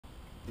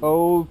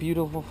Oh,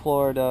 beautiful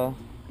Florida.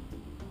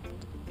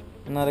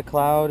 Not a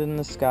cloud in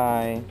the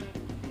sky,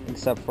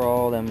 except for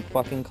all them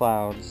fucking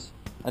clouds.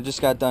 I just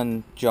got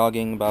done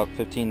jogging about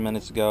 15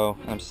 minutes ago.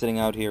 I'm sitting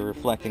out here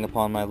reflecting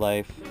upon my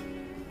life.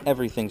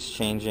 Everything's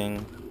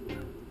changing.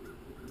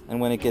 And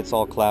when it gets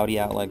all cloudy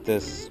out like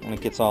this, when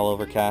it gets all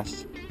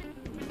overcast,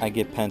 I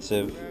get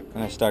pensive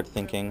and I start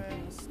thinking.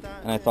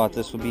 And I thought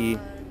this would be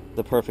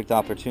the perfect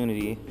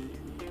opportunity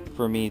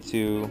for me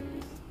to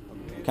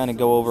kind of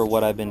go over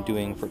what I've been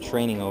doing for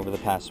training over the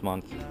past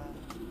month.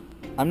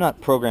 I'm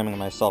not programming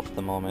myself at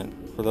the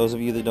moment. For those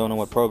of you that don't know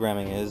what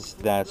programming is,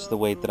 that's the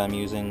weight that I'm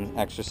using,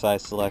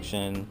 exercise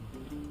selection,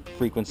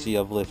 frequency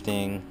of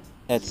lifting,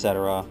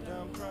 etc.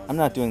 I'm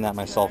not doing that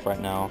myself right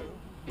now.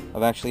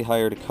 I've actually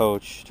hired a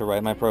coach to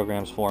write my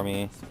programs for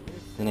me.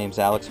 His name's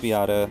Alex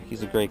Viata.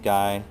 He's a great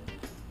guy.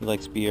 He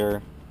likes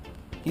beer.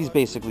 He's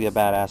basically a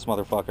badass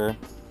motherfucker.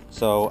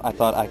 So I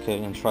thought I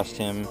could entrust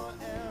him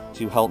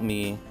to help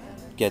me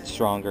get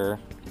stronger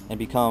and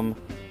become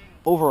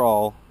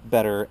overall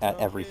better at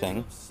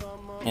everything.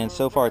 And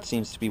so far it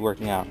seems to be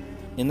working out.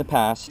 In the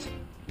past,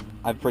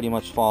 I've pretty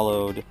much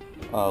followed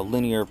a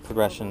linear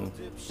progression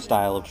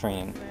style of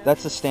training.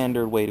 That's a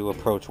standard way to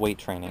approach weight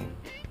training.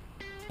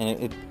 And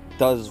it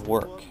does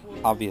work,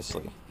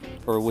 obviously.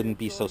 Or it wouldn't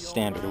be so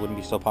standard, it wouldn't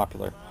be so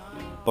popular.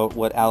 But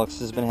what Alex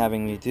has been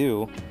having me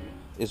do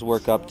is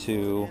work up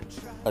to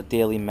a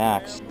daily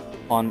max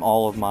on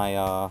all of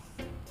my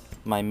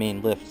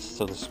main lifts,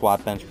 so the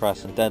squat, bench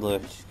press, and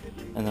deadlift.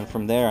 And then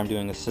from there I'm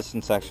doing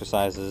assistance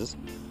exercises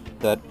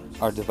that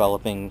are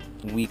developing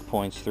weak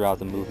points throughout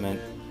the movement.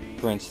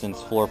 For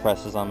instance, floor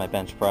presses on my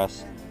bench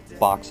press,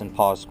 box and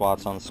pause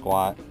squats on the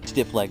squat,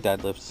 stiff leg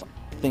deadlifts,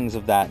 things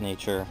of that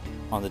nature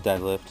on the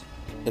deadlift.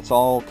 It's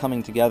all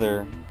coming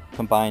together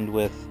combined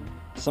with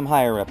some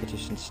higher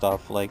repetition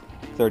stuff like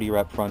 30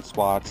 rep front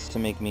squats to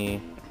make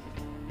me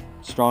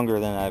stronger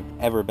than I've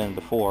ever been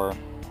before,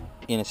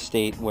 in a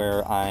state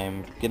where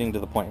I'm getting to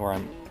the point where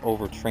I'm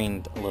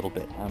overtrained a little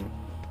bit.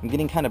 I'm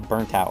getting kind of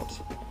burnt out.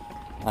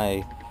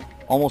 I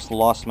almost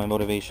lost my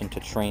motivation to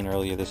train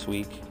earlier this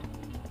week,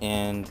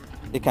 and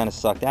it kind of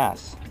sucked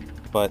ass.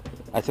 But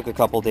I took a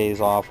couple days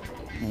off,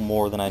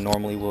 more than I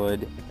normally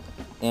would,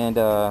 and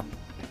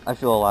I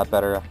feel a lot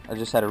better. I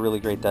just had a really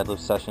great deadlift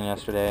session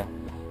yesterday,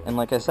 and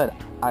like I said,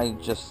 I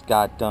just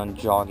got done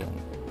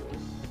jogging.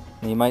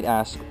 And you might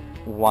ask,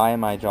 why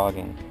am I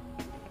jogging?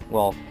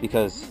 Well,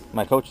 because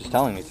my coach is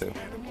telling me to.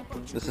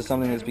 This is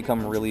something that's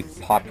become really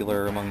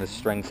popular among the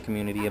strength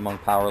community, among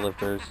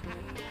powerlifters.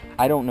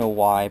 I don't know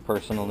why,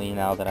 personally,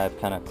 now that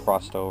I've kind of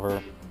crossed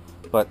over,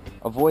 but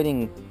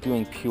avoiding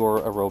doing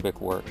pure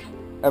aerobic work.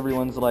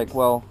 Everyone's like,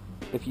 well,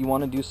 if you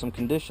want to do some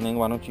conditioning,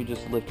 why don't you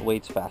just lift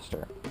weights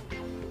faster?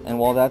 And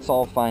while that's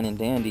all fine and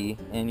dandy,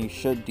 and you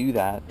should do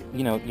that,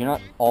 you know, you're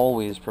not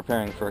always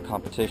preparing for a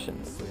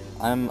competition.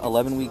 I'm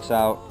 11 weeks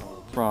out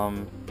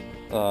from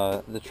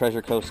the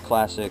Treasure Coast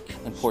Classic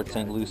in Port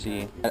St.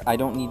 Lucie. I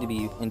don't need to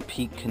be in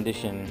peak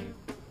condition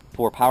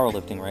for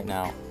powerlifting right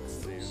now.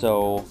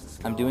 So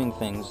I'm doing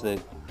things that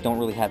don't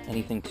really have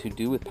anything to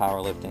do with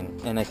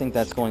powerlifting. And I think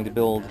that's going to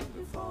build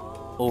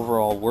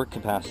overall work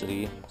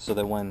capacity so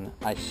that when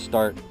I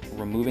start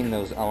removing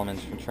those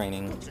elements from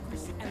training,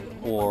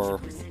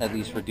 or at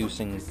least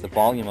reducing the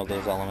volume of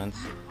those elements,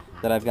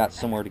 that I've got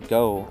somewhere to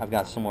go, I've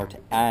got somewhere to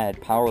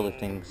add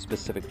powerlifting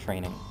specific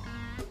training.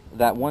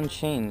 That one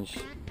change,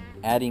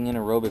 adding in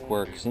aerobic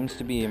work, seems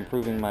to be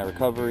improving my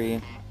recovery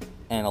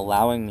and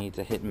allowing me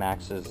to hit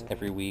maxes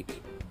every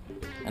week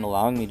and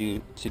allowing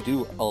me to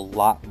do a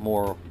lot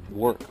more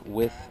work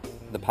with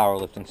the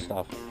powerlifting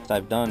stuff.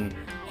 I've done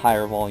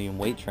higher volume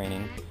weight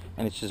training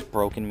and it's just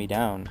broken me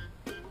down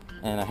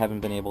and I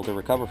haven't been able to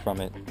recover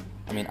from it.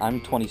 I mean,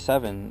 I'm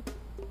 27.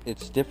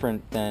 It's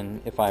different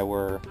than if I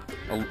were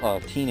a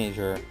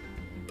teenager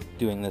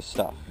doing this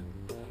stuff.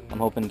 I'm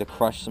hoping to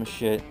crush some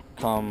shit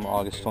come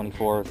August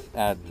 24th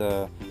at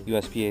the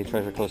USPA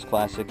Treasure Coast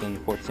Classic in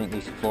Port St.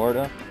 Lucie,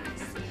 Florida.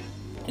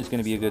 It's going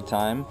to be a good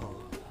time.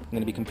 I'm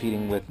going to be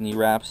competing with knee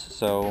wraps,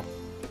 so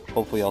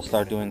hopefully I'll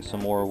start doing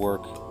some more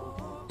work,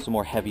 some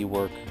more heavy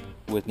work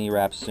with knee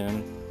wraps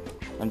soon.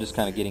 I'm just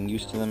kind of getting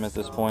used to them at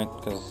this point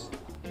because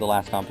the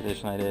last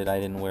competition I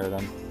didn't wear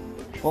them.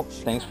 Well,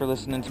 thanks for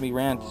listening to me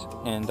rant,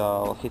 and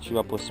I'll hit you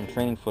up with some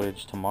training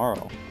footage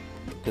tomorrow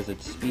because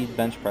it's speed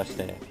bench press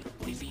day.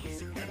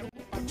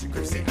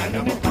 Crazy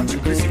animal,